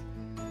emotions.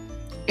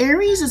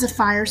 Aries is a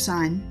fire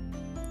sign.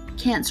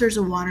 Cancer is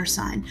a water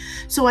sign.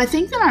 So I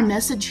think that our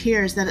message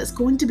here is that it's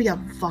going to be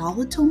a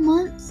volatile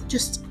month,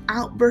 just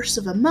outbursts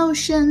of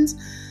emotions.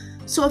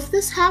 So if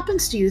this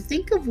happens to you,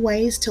 think of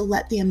ways to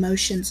let the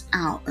emotions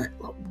out.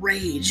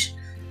 Rage,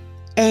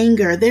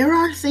 anger. There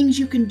are things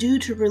you can do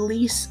to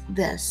release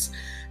this,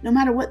 no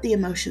matter what the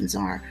emotions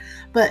are.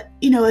 But,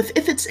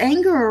 if it's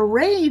anger or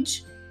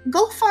rage,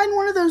 go find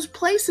one of those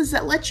places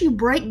that let you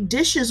break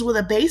dishes with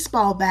a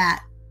baseball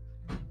bat.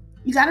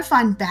 You got to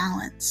find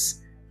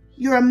balance.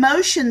 Your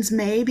emotions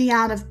may be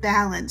out of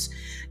balance,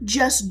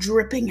 just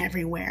dripping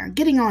everywhere,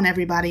 getting on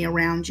everybody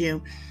around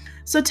you.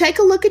 So take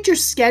a look at your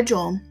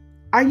schedule.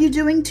 Are you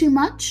doing too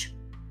much?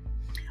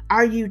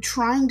 Are you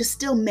trying to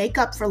still make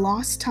up for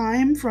lost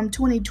time from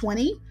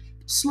 2020?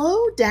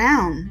 Slow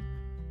down.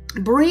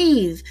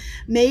 Breathe.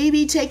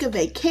 Maybe take a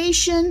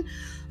vacation.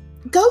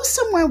 Go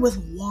somewhere with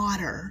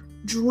water.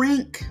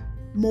 Drink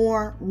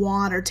more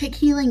water. Take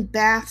healing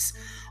baths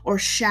or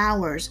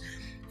showers.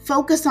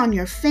 Focus on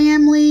your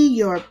family,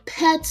 your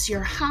pets,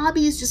 your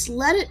hobbies. Just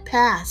let it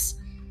pass.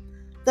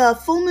 The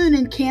full moon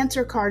in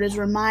Cancer card is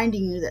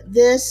reminding you that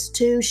this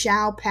too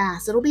shall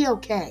pass. It'll be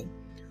okay.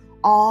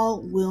 All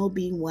will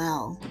be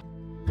well.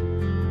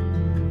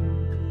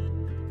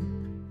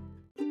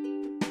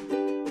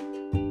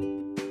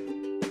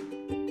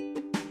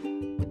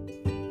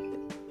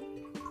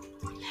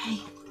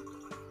 Hey,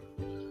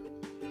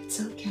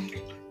 it's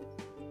okay.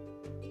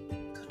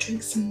 Go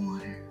drink some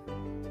water.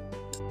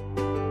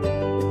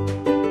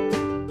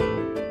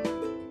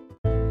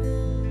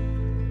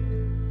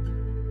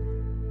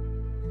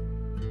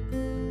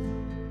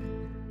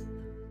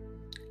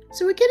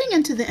 So we're getting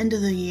into the end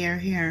of the year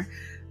here.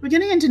 We're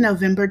getting into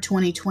November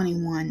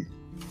 2021.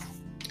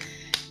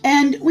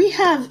 And we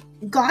have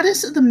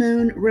Goddess of the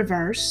Moon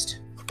reversed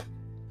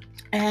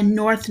and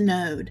North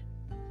Node.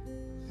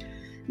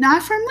 Now,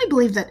 I firmly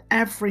believe that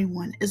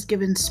everyone is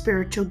given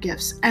spiritual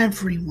gifts.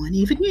 Everyone,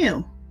 even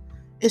you.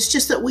 It's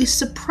just that we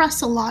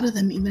suppress a lot of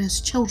them even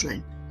as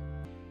children.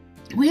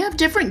 We have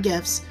different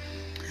gifts,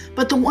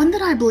 but the one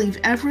that I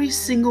believe every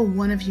single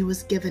one of you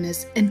is given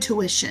is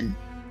intuition.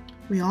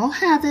 We all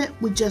have it,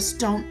 we just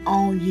don't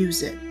all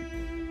use it.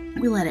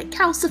 We let it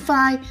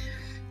calcify,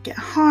 get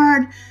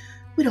hard,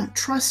 we don't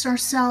trust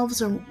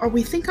ourselves, or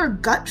we think our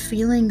gut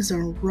feelings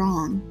are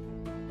wrong.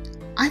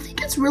 I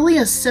think it's really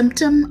a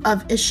symptom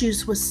of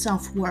issues with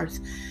self-worth,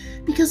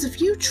 because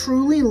if you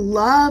truly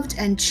loved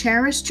and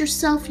cherished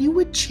yourself, you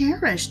would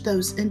cherish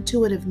those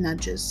intuitive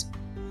nudges.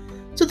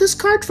 So this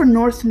card for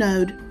North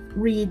Node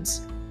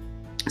reads,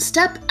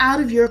 step out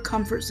of your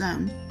comfort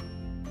zone.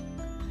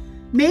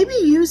 Maybe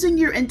using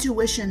your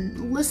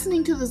intuition,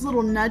 listening to those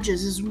little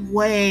nudges is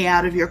way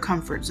out of your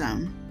comfort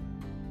zone.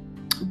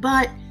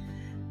 But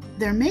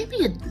there may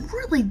be a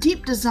really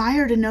deep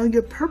desire to know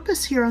your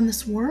purpose here on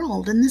this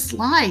world, in this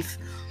life,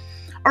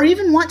 or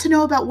even want to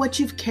know about what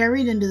you've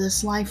carried into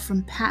this life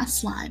from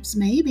past lives,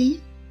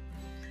 maybe.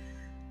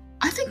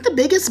 I think the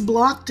biggest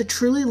block to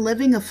truly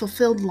living a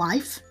fulfilled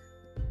life,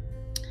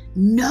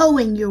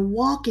 knowing you're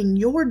walking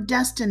your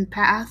destined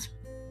path,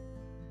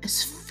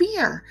 is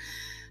fear.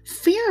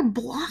 Fear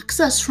blocks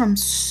us from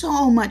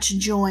so much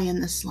joy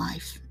in this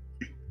life.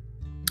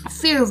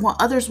 Fear of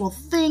what others will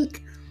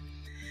think,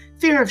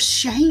 fear of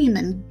shame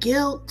and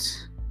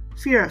guilt,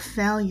 fear of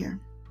failure,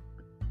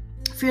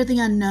 fear of the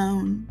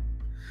unknown,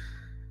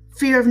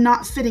 fear of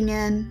not fitting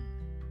in,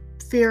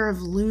 fear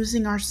of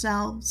losing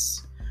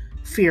ourselves,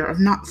 fear of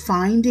not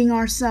finding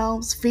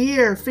ourselves,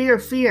 fear.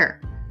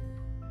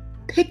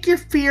 Pick your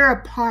fear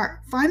apart,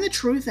 find the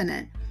truth in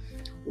it,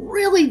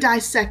 really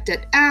dissect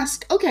it,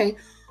 ask, okay,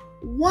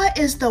 what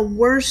is the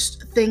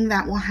worst thing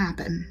that will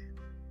happen?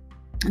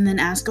 And then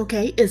ask,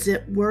 okay, is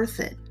it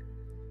worth it?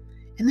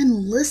 And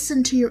then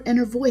listen to your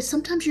inner voice.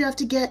 Sometimes you have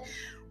to get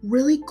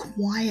really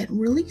quiet,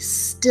 really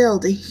still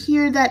to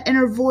hear that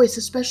inner voice,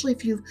 especially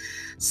if you've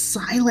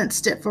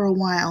silenced it for a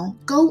while.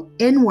 Go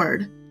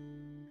inward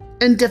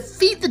and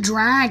defeat the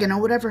dragon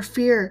or whatever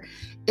fear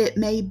it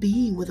may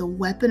be with a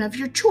weapon of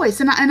your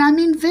choice. And I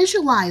mean,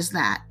 visualize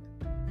that.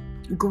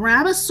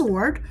 Grab a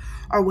sword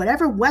or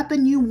whatever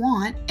weapon you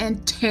want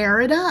and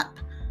tear it up.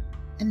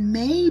 And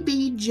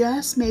maybe,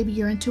 just maybe,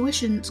 your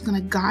intuition is going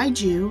to guide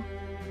you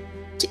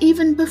to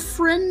even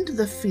befriend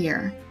the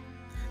fear,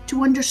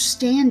 to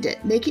understand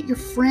it, make it your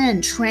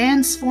friend,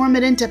 transform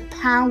it into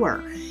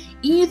power.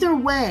 Either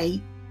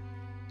way,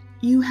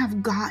 you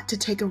have got to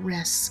take a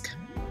risk.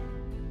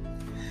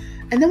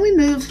 And then we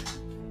move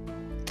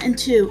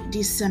into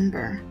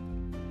December.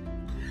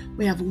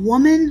 We have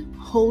Woman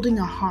Holding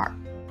a Heart,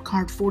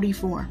 card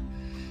 44.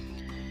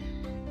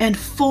 And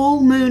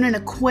full moon in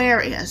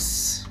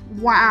Aquarius.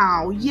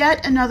 Wow,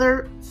 yet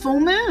another full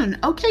moon.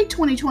 Okay,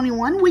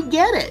 2021, we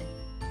get it.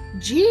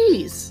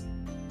 Jeez.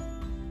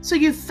 So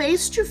you've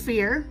faced your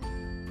fear.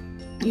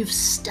 You've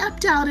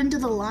stepped out into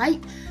the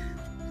light.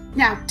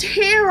 Now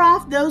tear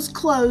off those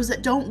clothes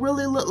that don't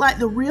really look like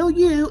the real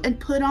you and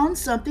put on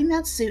something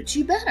that suits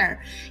you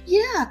better.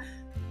 Yeah,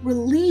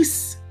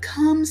 release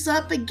comes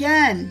up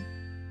again.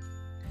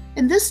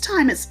 And this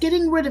time it's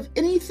getting rid of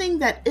anything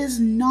that is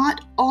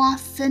not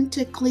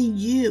authentically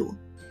you.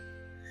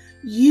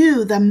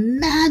 You, the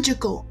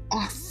magical,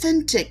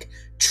 authentic,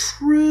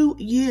 true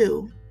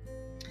you.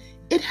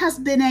 It has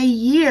been a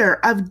year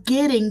of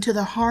getting to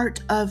the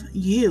heart of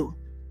you.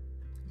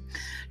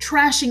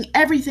 Trashing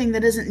everything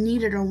that isn't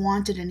needed or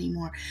wanted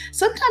anymore.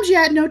 Sometimes you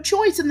had no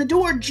choice and the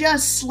door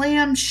just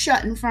slammed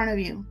shut in front of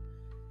you.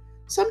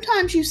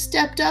 Sometimes you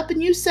stepped up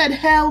and you said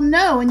hell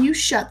no and you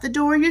shut the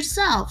door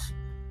yourself.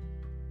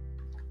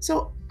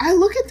 So I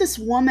look at this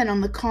woman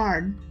on the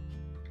card.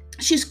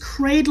 She's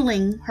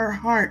cradling her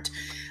heart,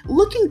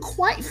 looking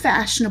quite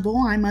fashionable,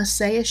 I must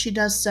say, as she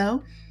does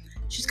so.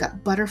 She's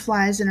got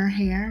butterflies in her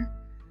hair.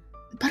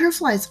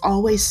 Butterflies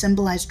always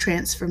symbolize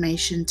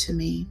transformation to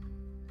me.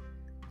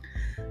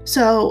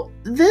 So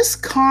this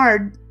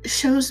card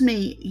shows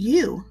me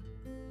you.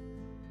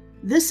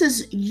 This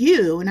is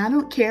you, and I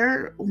don't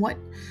care what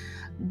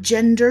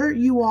gender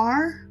you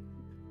are,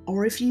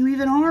 or if you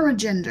even are a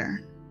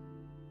gender.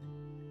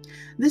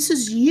 This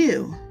is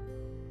you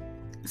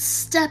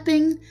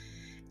stepping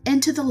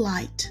into the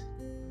light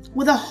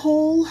with a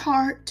whole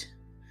heart,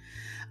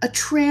 a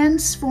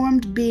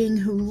transformed being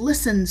who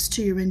listens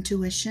to your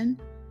intuition,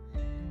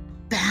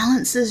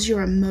 balances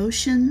your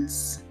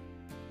emotions.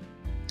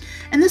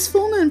 And this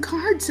full moon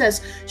card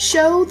says,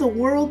 show the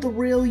world the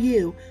real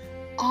you,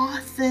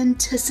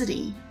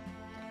 authenticity,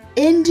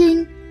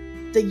 ending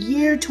the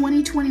year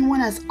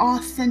 2021 as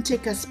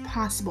authentic as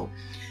possible.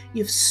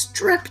 You've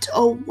stripped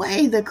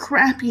away the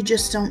crap you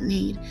just don't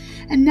need.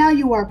 And now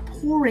you are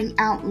pouring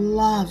out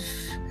love,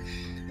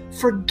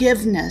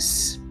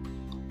 forgiveness,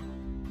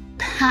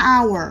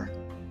 power,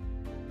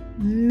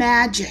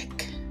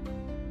 magic.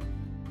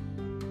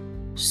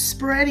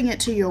 Spreading it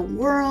to your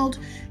world.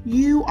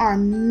 You are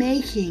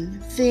making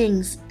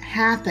things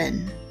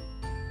happen.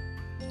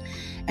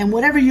 And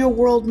whatever your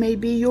world may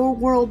be you,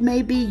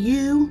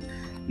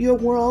 your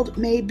world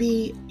may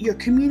be your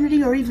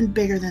community, or even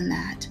bigger than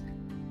that.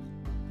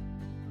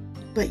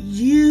 But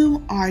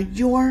you are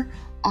your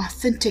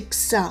authentic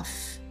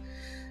self.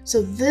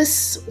 So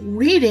this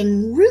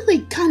reading really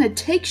kind of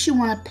takes you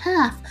on a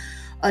path,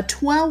 a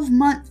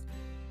 12-month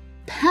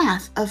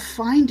path of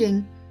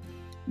finding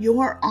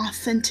your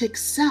authentic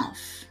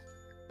self.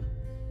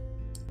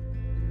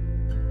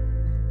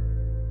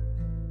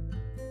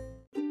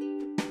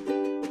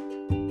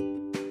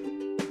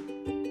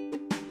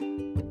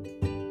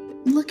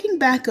 Looking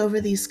back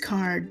over these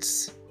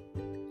cards,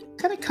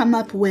 kind of come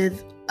up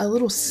with a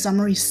little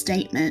summary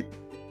statement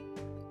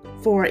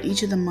for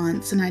each of the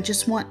months, and I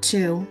just want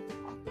to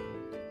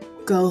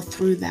go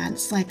through that.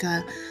 It's like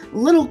a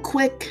little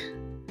quick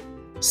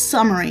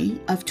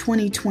summary of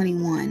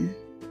 2021.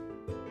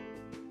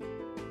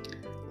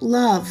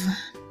 Love.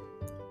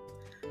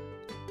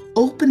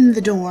 Open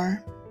the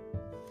door.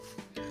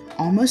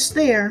 Almost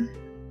there.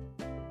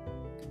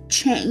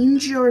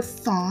 Change your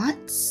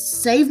thoughts.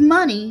 Save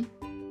money.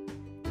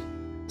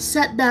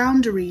 Set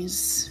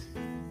boundaries.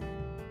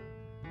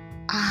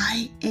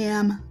 I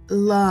am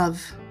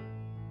love.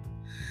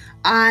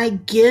 I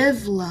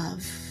give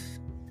love.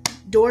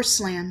 Door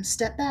slam.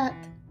 Step back.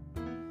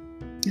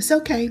 It's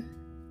okay.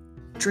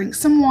 Drink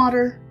some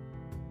water.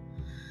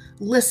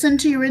 Listen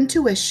to your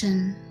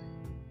intuition.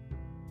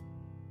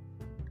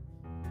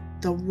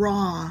 The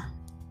raw,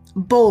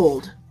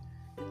 bold,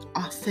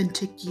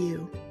 authentic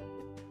you.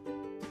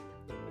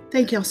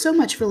 Thank you all so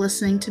much for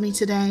listening to me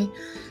today.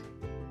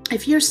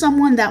 If you're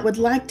someone that would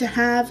like to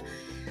have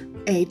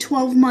a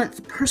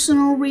 12-month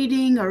personal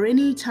reading or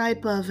any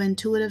type of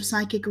intuitive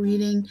psychic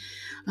reading,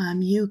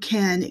 you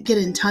can get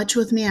in touch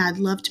with me. I'd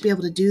love to be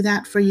able to do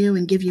that for you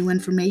and give you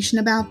information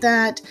about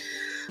that.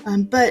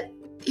 But,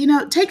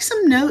 take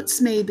some notes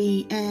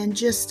maybe, and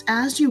just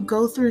as you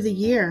go through the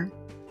year,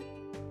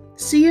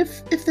 see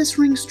if this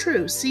rings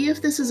true. See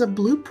if this is a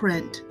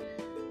blueprint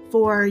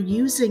for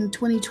using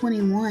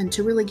 2021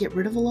 to really get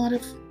rid of a lot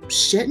of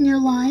shit in your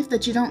life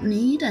that you don't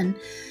need and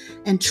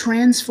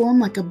transform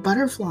like a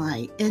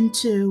butterfly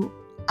into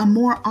a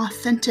more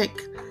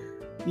authentic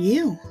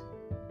you.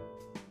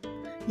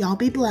 Y'all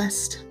be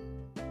blessed.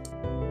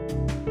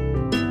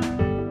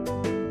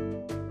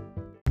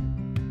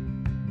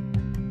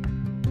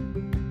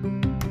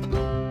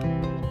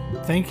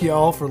 Thank you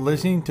all for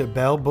listening to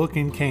Bell Book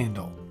and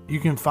Candle. You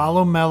can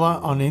follow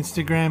Mela on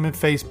Instagram and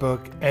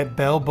Facebook at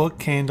Bell Book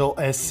Candle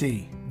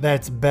SC.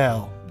 That's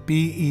Bell,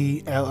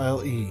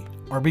 Belle,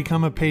 or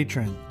become a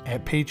patron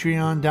at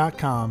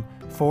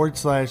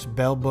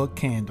patreon.com/Bell Book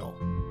Candle.